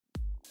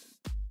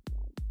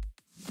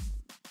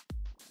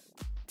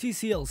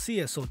TCL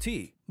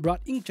CSOT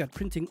brought inkjet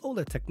printing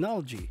OLED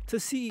technology to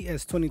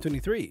CES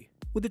 2023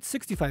 with its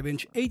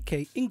 65-inch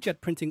 8K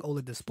inkjet printing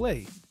OLED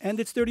display and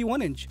its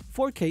 31-inch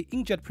 4K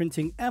inkjet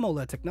printing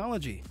AMOLED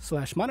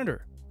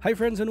technology/monitor. Hi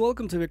friends and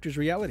welcome to Viktors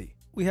Reality.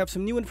 We have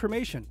some new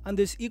information on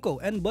this eco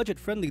and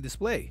budget-friendly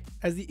display,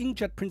 as the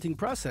inkjet printing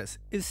process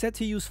is set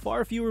to use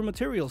far fewer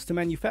materials to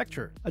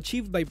manufacture,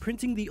 achieved by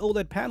printing the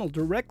OLED panel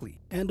directly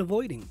and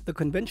avoiding the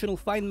conventional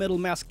fine metal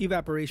mask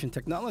evaporation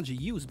technology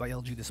used by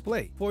LG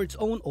Display for its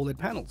own OLED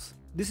panels.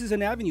 This is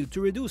an avenue to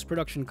reduce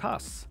production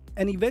costs.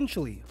 And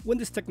eventually, when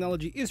this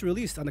technology is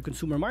released on the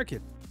consumer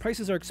market,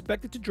 prices are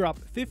expected to drop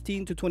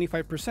 15 to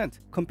 25%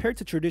 compared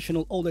to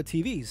traditional OLED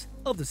TVs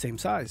of the same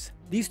size.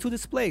 These two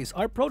displays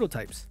are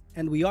prototypes,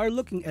 and we are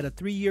looking at a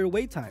 3-year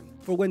wait time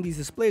for when these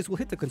displays will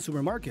hit the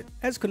consumer market,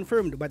 as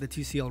confirmed by the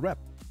TCL rep.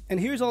 And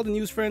here's all the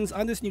news, friends,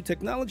 on this new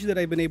technology that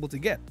I've been able to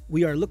get.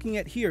 We are looking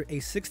at here a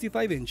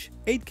 65-inch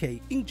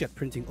 8K inkjet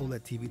printing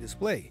OLED TV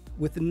display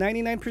with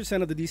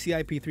 99% of the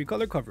DCI-P3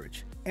 color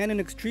coverage and an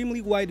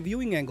extremely wide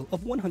viewing angle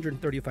of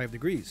 135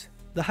 degrees.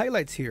 The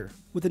highlights here,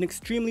 with an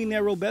extremely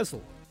narrow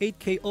bezel,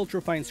 8K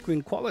ultra-fine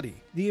screen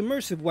quality, the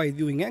immersive wide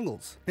viewing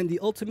angles, and the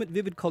ultimate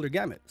vivid color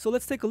gamut. So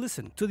let's take a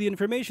listen to the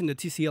information the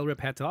TCL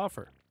rep had to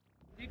offer.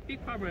 The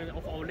big problem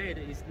of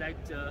OLED is like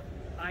the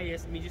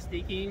IS image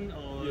sticking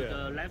or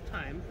the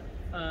lifetime.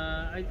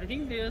 I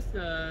think there's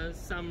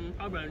some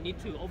problem need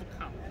to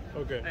overcome.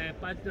 Okay.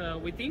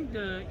 But we think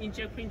the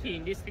inkjet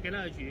printing, this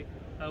technology,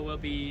 will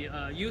be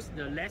use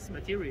the less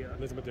material.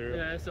 Less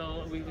material.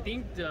 So we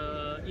think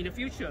in the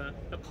future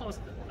the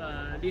cost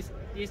this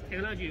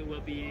technology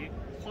will be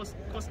cost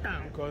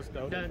down. Cost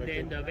down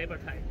than the vapor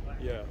type.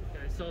 Yeah.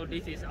 So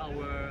this is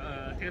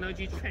our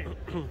technology trend.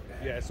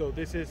 Yeah. So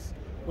this is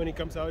when it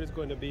comes out, it's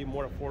going to be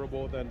more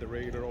affordable than the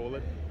regular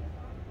OLED.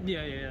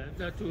 Yeah.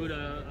 To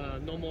the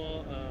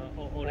normal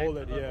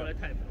OLED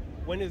type.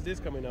 When is this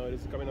coming out?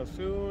 Is it coming out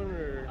soon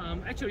or?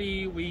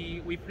 Actually,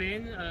 we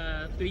plan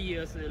 3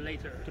 years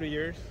later. 3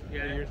 years.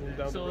 Yeah. 3 years down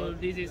the road. So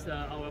this is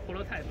our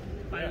prototype.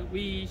 But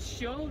we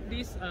show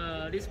this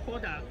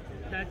product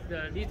that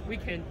we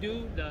can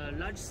do the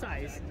large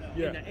size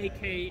in the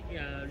 8K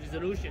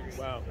resolutions.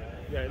 Wow.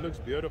 Yeah, it looks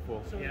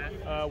beautiful.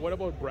 Yeah. What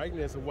about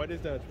brightness? What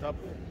is the top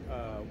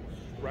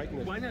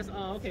brightness? Brightness.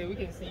 Oh, okay. We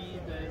can see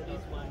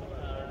this one.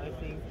 I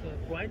think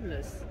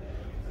brightness.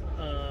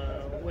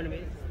 Wait a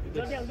minute.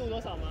 亮度多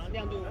少吗？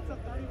亮度。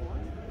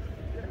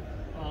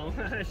Oh,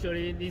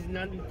 actually, this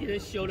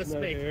didn't show the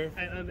spec.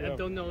 I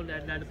don't know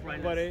that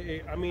brightness. But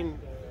I mean,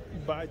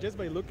 just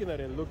by looking at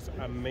it, it looks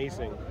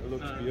amazing. It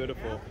looks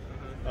beautiful.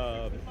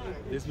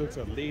 This looks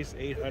at least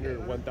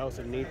 800,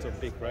 1000 nits of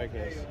peak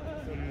brightness.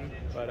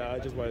 But I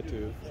just wanted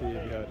to see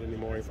if you had any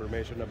more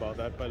information about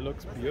that. But it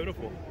looks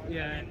beautiful.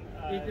 Yeah,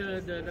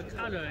 the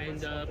color and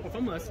the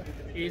performance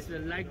is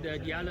like the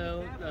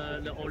yellow,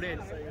 the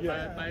OLED.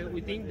 Yeah. But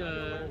we think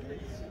the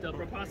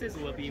process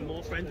will be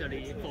more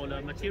friendly for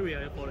the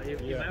material, for the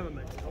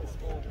environment.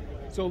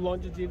 So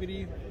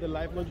longevity, the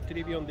life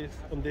longevity on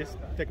this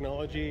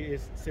technology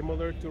is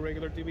similar to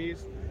regular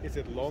TVs. Is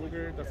it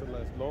longer? Does it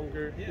last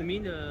longer? You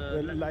mean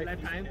the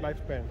lifetime?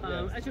 Lifespan.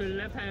 Yes. Actually,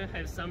 lifetime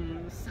has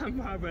some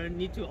problem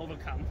need to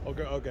overcome.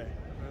 Okay.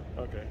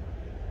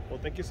 Well,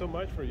 thank you so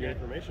much for your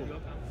information. You're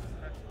welcome.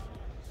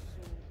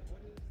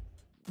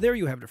 There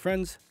you have it,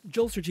 friends.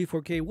 Jolster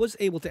G4K was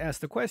able to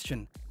ask the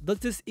question, does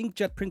this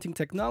inkjet printing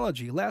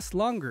technology last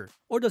longer,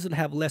 or does it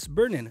have less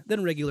burn-in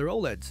than regular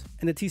OLEDs?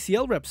 And the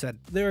TCL rep said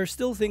there are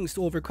still things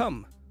to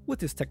overcome with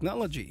this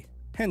technology,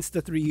 hence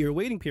the 3-year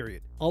waiting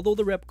period, although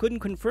the rep couldn't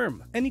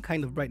confirm any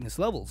kind of brightness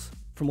levels.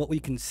 From what we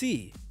can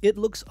see, it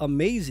looks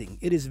amazing.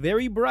 It is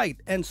very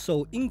bright and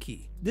so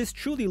inky. This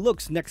truly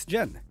looks next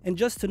gen, and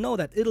just to know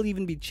that it'll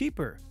even be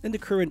cheaper than the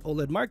current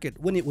OLED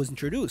market when it was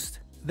introduced.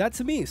 That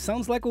to me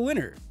sounds like a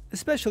winner,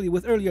 especially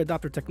with early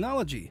adopter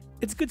technology.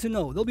 It's good to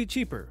know they'll be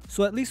cheaper,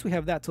 so at least we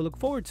have that to look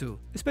forward to,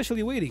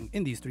 especially waiting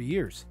in these 3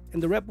 years.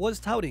 And the rep was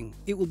touting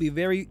it will be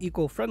very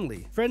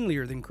eco-friendly,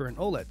 friendlier than current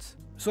OLEDs.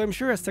 So I'm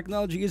sure as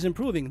technology is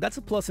improving, that's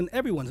a plus in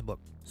everyone's book.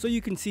 So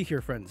you can see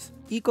here, friends,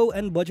 eco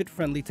and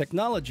budget-friendly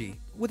technology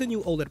with a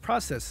new OLED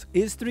process.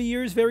 Is 3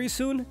 years very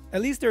soon?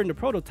 At least they're in the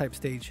prototype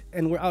stage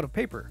and we're out of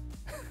paper.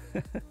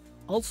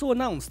 Also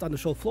announced on the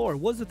show floor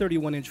was the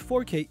 31-inch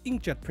 4K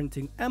inkjet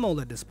printing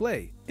AMOLED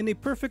display in a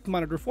perfect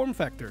monitor form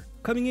factor,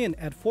 coming in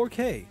at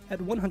 4K at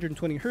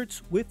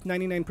 120Hz with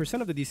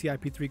 99% of the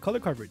DCI-P3 color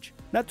coverage.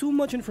 Not too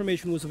much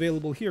information was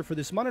available here for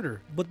this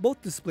monitor, but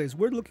both displays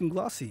were looking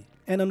glossy,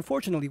 and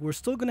unfortunately we're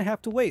still gonna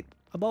have to wait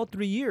about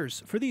 3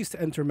 years for these to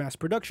enter mass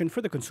production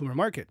for the consumer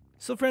market.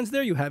 So friends,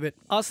 there you have it.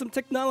 Awesome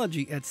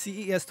technology at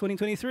CES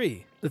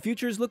 2023. The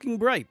future is looking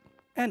bright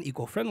and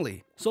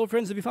eco-friendly. So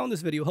friends, if you found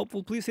this video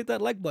helpful, please hit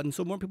that like button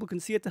so more people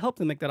can see it to help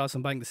them make that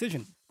awesome buying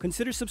decision.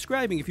 Consider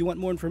subscribing if you want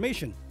more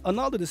information on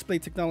all the display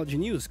technology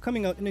news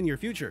coming out in the near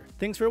future.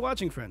 Thanks for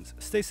watching, friends.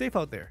 Stay safe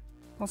out there.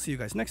 I'll see you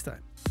guys next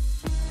time.